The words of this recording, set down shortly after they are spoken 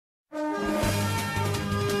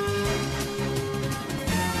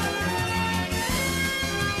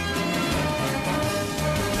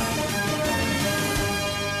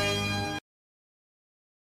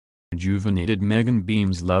rejuvenated Meghan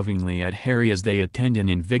beams lovingly at Harry as they attend an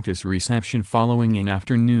Invictus reception following an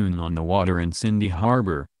afternoon on the water in Sydney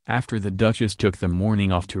Harbour, after the Duchess took the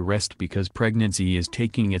morning off to rest because pregnancy is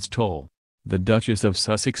taking its toll. The Duchess of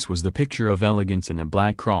Sussex was the picture of elegance in a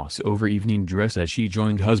black crossover evening dress as she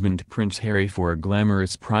joined husband Prince Harry for a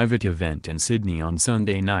glamorous private event in Sydney on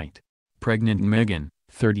Sunday night. Pregnant Meghan,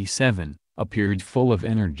 37, appeared full of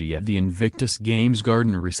energy at the Invictus Games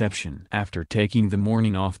garden reception after taking the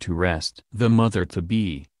morning off to rest. The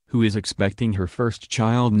mother-to-be, who is expecting her first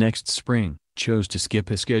child next spring, chose to skip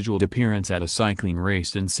a scheduled appearance at a cycling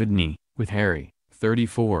race in Sydney, with Harry,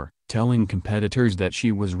 34, telling competitors that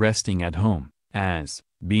she was resting at home, as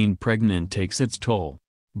being pregnant takes its toll.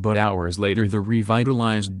 But hours later the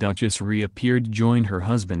revitalized Duchess reappeared to join her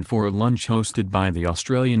husband for a lunch hosted by the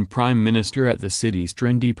Australian Prime Minister at the city's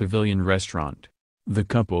trendy Pavilion restaurant. The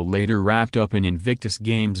couple later wrapped up in Invictus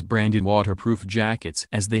Games branded waterproof jackets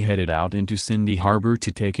as they headed out into Sydney Harbour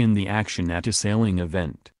to take in the action at a sailing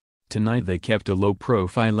event. Tonight they kept a low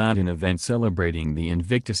profile at an event celebrating the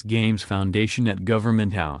Invictus Games Foundation at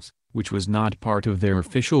Government House, which was not part of their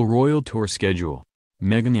official royal tour schedule.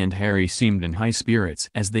 Meghan and Harry seemed in high spirits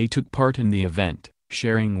as they took part in the event,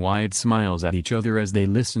 sharing wide smiles at each other as they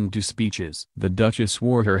listened to speeches. The Duchess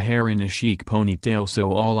wore her hair in a chic ponytail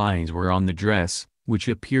so all eyes were on the dress, which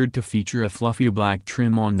appeared to feature a fluffy black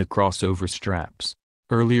trim on the crossover straps.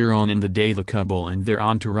 Earlier on in the day the couple and their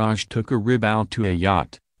entourage took a rib out to a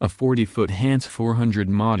yacht, a 40-foot Hans 400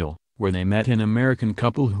 model, where they met an American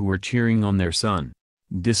couple who were cheering on their son.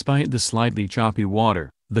 Despite the slightly choppy water,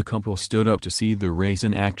 the couple stood up to see the race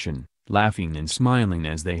in action, laughing and smiling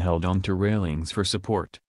as they held onto railings for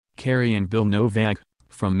support. Carrie and Bill Novak,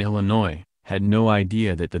 from Illinois, had no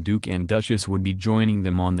idea that the Duke and Duchess would be joining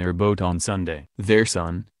them on their boat on Sunday. Their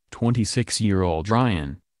son, 26-year-old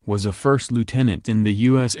Ryan, was a first lieutenant in the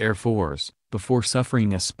U.S. Air Force, before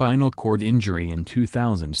suffering a spinal cord injury in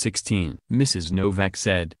 2016. Mrs. Novak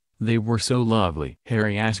said, "They were so lovely."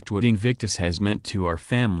 Harry asked what Invictus has meant to our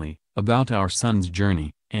family, about our son's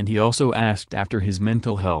journey, and he also asked after his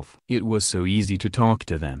mental health. "It was so easy to talk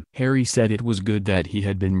to them." Harry said it was good that he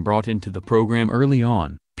had been brought into the program early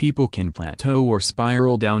on. People can plateau or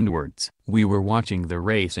spiral downwards. "We were watching the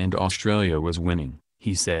race and Australia was winning,"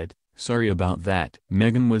 he said. "Sorry about that."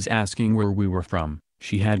 Meghan was asking where we were from.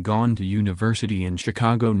 She had gone to university in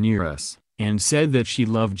Chicago near us, and said that she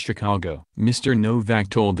loved Chicago. Mr. Novak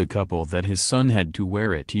told the couple that his son had to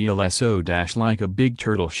wear a TLSO- like a big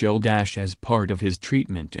turtle shell - as part of his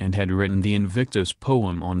treatment and had written the Invictus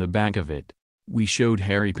poem on the back of it. "We showed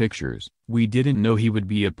Harry pictures. We didn't know he would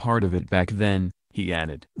be a part of it back then," he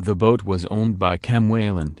added. The boat was owned by Cam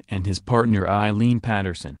Wayland and his partner Eileen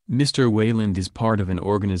Patterson. Mr. Wayland is part of an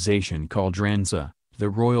organization called RANSA, the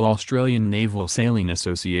Royal Australian Naval Sailing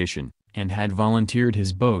Association, and had volunteered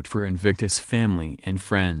his boat for Invictus family and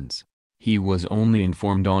friends. He was only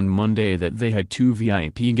informed on Monday that they had 2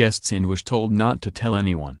 VIP guests and was told not to tell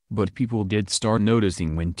anyone. But people did start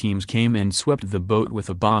noticing when teams came and swept the boat with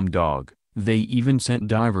a bomb dog. "They even sent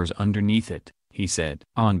divers underneath it," he said.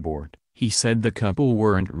 On board, he said the couple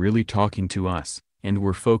weren't really talking to us, and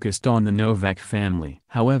were focused on the Novak family.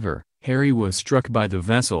 However, Harry was struck by the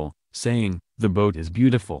vessel, saying, "The boat is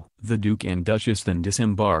beautiful." The Duke and Duchess then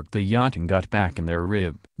disembarked the yacht and got back in their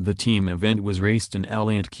rib. The team event was raced in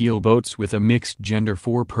elegant keel boats with a mixed-gender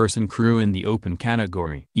 4-person crew in the open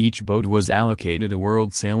category. Each boat was allocated a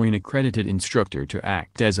World Sailing accredited instructor to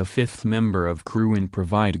act as a 5th member of crew and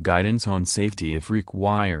provide guidance on safety if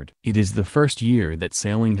required. It is the first year that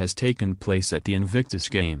sailing has taken place at the Invictus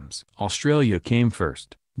Games. Australia came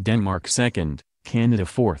first, Denmark second, Canada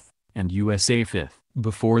fourth, and USA fifth.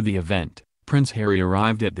 Before the event, Prince Harry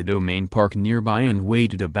arrived at the Domain Park nearby and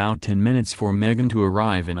waited about 10 minutes for Meghan to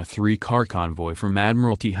arrive in a 3-car convoy from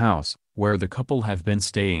Admiralty House, where the couple have been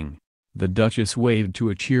staying. The Duchess waved to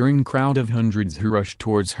a cheering crowd of hundreds who rushed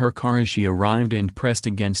towards her car as she arrived and pressed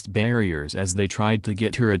against barriers as they tried to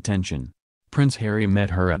get her attention. Prince Harry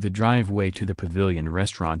met her at the driveway to the Pavilion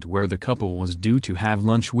restaurant where the couple was due to have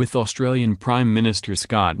lunch with Australian Prime Minister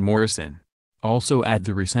Scott Morrison. Also at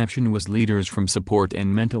the reception was leaders from support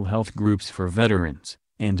and mental health groups for veterans,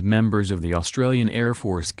 and members of the Australian Air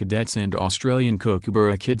Force Cadets and Australian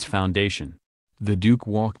Kookaburra Kids Foundation. The Duke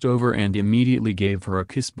walked over and immediately gave her a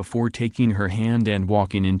kiss before taking her hand and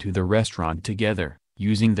walking into the restaurant together,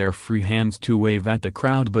 using their free hands to wave at the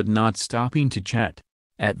crowd but not stopping to chat.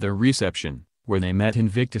 At the reception, where they met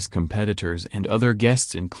Invictus competitors and other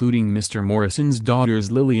guests including Mr. Morrison's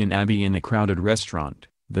daughters Lily and Abby in a crowded restaurant,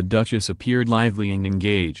 the Duchess appeared lively and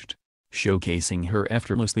engaged. Showcasing her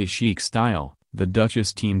effortlessly chic style, The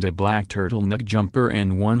Duchess teamed a black turtleneck jumper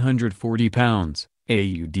and 140 pounds,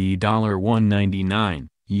 AUD $199,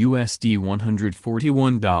 USD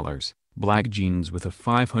 $141, black jeans with a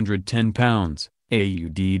 510 pounds,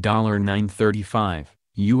 AUD $935,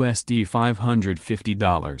 USD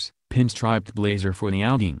 $550, pinstriped blazer for the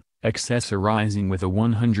outing, accessorizing with a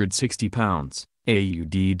 160 pounds,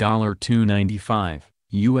 AUD $295,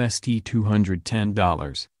 USD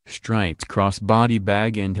 $210, striped crossbody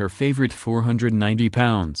bag and her favorite 490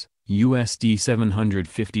 pounds, USD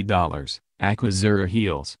 $750, Aquazzura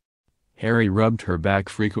heels. Harry rubbed her back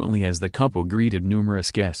frequently as the couple greeted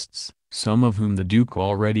numerous guests, some of whom the Duke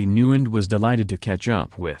already knew and was delighted to catch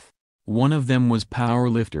up with. One of them was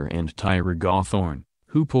powerlifter and Tyra Gawthorne,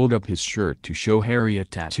 who pulled up his shirt to show Harry a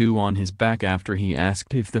tattoo on his back after he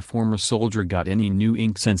asked if the former soldier got any new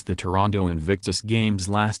ink since the Toronto Invictus Games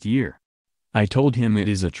last year. "I told him it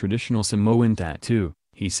is a traditional Samoan tattoo,"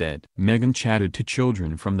 he said. Meghan chatted to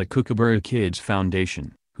children from the Kookaburra Kids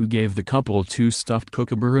Foundation, who gave the couple 2 stuffed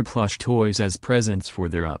Kookaburra plush toys as presents for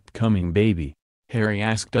their upcoming baby. "Harry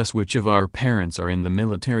asked us which of our parents are in the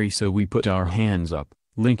military, so we put our hands up,"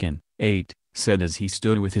 Lincoln, 8, said as he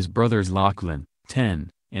stood with his brothers Lachlan, 10,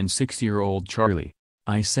 and 6-year-old Charlie.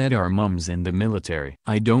 "I said our mum's in the military.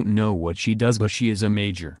 I don't know what she does, but she is a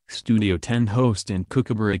major." Studio 10 host and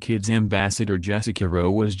Kookaburra Kids ambassador Jessica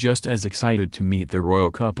Rowe was just as excited to meet the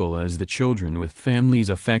royal couple as the children with families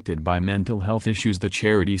affected by mental health issues the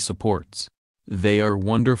charity supports. "They are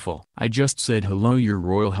wonderful. I just said hello, Your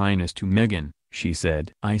Royal Highness, to Meghan," she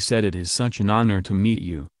said. "I said it is such an honor to meet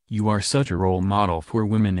you. You are such a role model for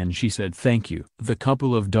women," and she said thank you. The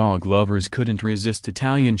couple of dog lovers couldn't resist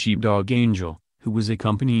Italian sheepdog Angel, who was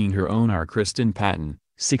accompanying her owner Kristen Patton,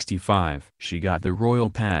 65. She got the royal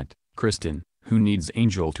pat. Kristen, who needs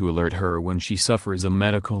Angel to alert her when she suffers a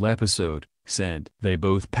medical episode, said. They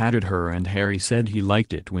both patted her and Harry said he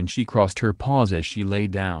liked it when she crossed her paws as she lay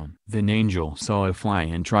down. Then Angel saw a fly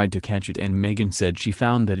and tried to catch it, and Meghan said she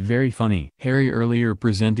found that very funny. Harry earlier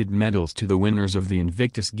presented medals to the winners of the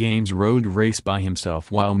Invictus Games road race by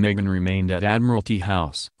himself while Meghan remained at Admiralty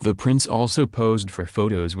House. The prince also posed for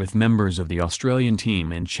photos with members of the Australian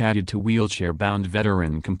team and chatted to wheelchair-bound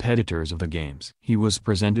veteran competitors of the games. He was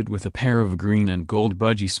presented with a pair of green and gold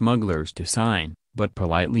budgie smugglers to sign, but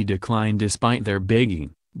politely declined despite their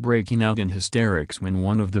begging, breaking out in hysterics when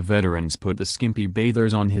one of the veterans put the skimpy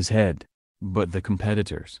bathers on his head. But the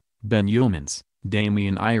competitors, Ben Yeomans,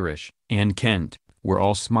 Damien Irish, and Kent, were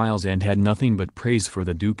all smiles and had nothing but praise for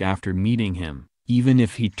the Duke after meeting him, even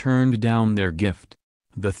if he turned down their gift.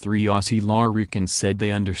 The three Aussie larrikins said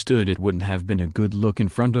they understood it wouldn't have been a good look in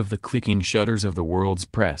front of the clicking shutters of the world's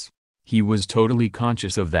press. He was totally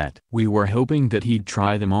conscious of that. We were hoping that he'd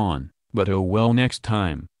try them on, but oh well, next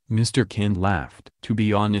time, Mr. Kent laughed. To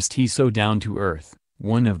be honest, he's so down to earth,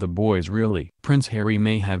 one of the boys really. Prince Harry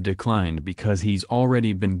may have declined because he's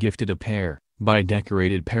already been gifted a pair, by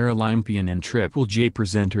decorated Paralympian and Triple J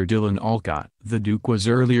presenter Dylan Alcott. The Duke was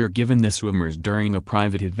earlier given the swimmers during a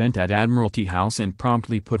private event at Admiralty House and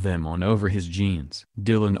promptly put them on over his jeans.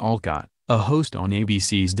 Dylan Alcott, a host on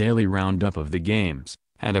ABC's Daily Roundup of the Games,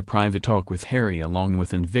 had a private talk with Harry along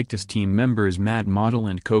with Invictus team members Matt Model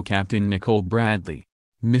and co-captain Nicole Bradley.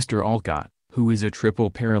 Mr. Alcott, who is a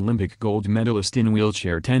triple Paralympic gold medalist in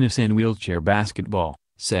wheelchair tennis and wheelchair basketball,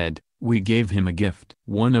 said, "We gave him a gift."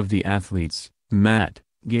 One of the athletes, Matt,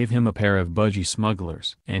 gave him a pair of budgie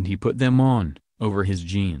smugglers and he put them on, over his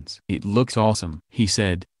jeans. "It looks awesome," he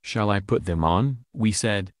said. "Shall I put them on?" We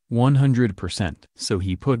said, 100%. So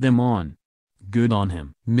he put them on. Good on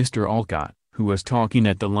him. Mr. Alcott, who was talking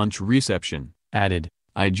at the lunch reception, added,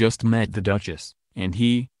 "I just met the Duchess, and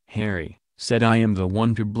he, Harry, said I am the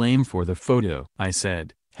one to blame for the photo." I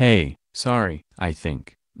said, "Hey, sorry." I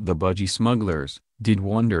think the budgie smugglers did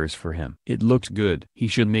wonders for him. It looked good. He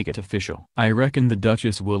should make it official. I reckon the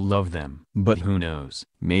Duchess will love them. But who knows?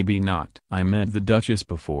 Maybe not. I met the Duchess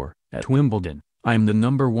before, at Wimbledon. "I'm the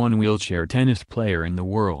 #1 wheelchair tennis player in the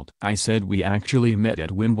world." I said, "We actually met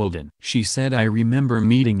at Wimbledon." She said, "I remember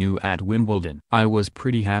meeting you at Wimbledon." I was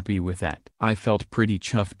pretty happy with that. I felt pretty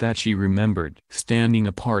chuffed that she remembered. Standing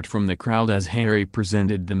apart from the crowd as Harry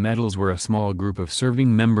presented the medals were a small group of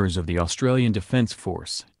serving members of the Australian Defence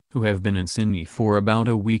Force, who have been in Sydney for about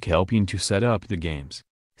a week helping to set up the games.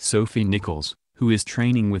 Sophie Nichols, who is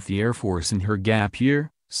training with the Air Force in her gap year,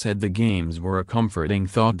 said the games were a comforting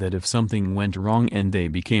thought that if something went wrong and they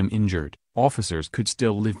became injured, officers could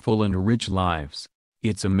still live full and rich lives.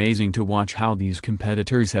 "It's amazing to watch how these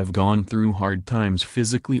competitors have gone through hard times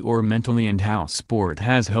physically or mentally and how sport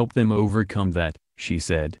has helped them overcome that," she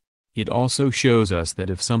said. "It also shows us that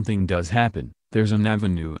if something does happen, There's an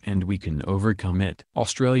avenue and we can overcome it.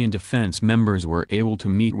 Australian defence members were able to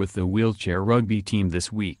meet with the wheelchair rugby team this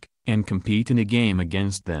week, and compete in a game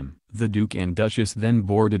against them. The Duke and Duchess then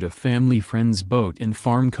boarded a family-friend's boat in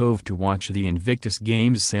Farm Cove to watch the Invictus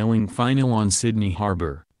Games sailing final on Sydney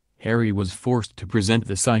Harbour. Harry was forced to present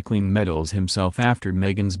the cycling medals himself after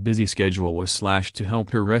Meghan's busy schedule was slashed to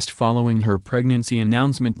help her rest following her pregnancy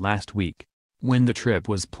announcement last week. When the trip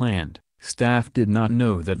was planned, staff did not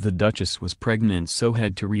know that the Duchess was pregnant, so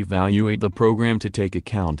had to reevaluate the program to take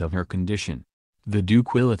account of her condition. The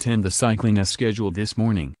Duke will attend the cycling as scheduled this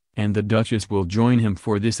morning, and the Duchess will join him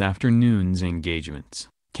for this afternoon's engagements,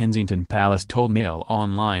 Kensington Palace told Mail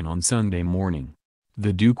Online on Sunday morning.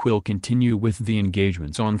 The Duke will continue with the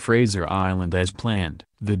engagements on Fraser Island as planned.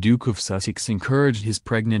 The Duke of Sussex encouraged his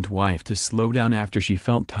pregnant wife to slow down after she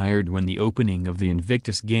felt tired when the opening of the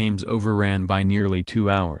Invictus Games overran by nearly 2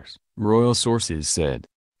 hours, royal sources said.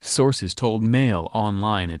 Sources told Mail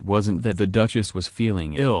Online it wasn't that the Duchess was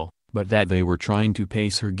feeling ill, but that they were trying to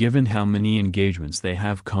pace her given how many engagements they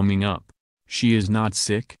have coming up. She is not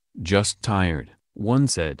sick, just tired, one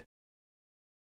said.